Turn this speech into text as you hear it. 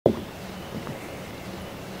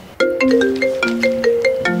Hey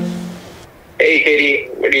Katie,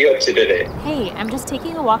 what are you up to today? Hey, I'm just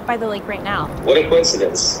taking a walk by the lake right now. What a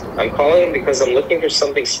coincidence. I'm calling because I'm looking for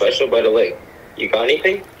something special by the lake. You got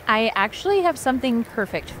anything? I actually have something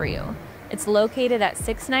perfect for you. It's located at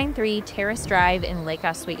 693 Terrace Drive in Lake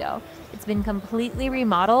Oswego. It's been completely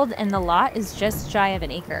remodeled and the lot is just shy of an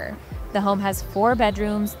acre. The home has 4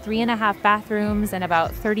 bedrooms, 3.5 bathrooms, and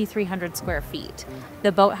about 3,300 square feet.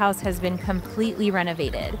 The boathouse has been completely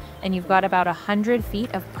renovated, and you've got about 100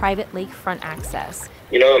 feet of private lakefront access.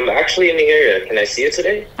 I'm actually in the area. Can I see it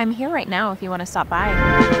today? I'm here right now if you want to stop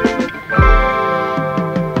by.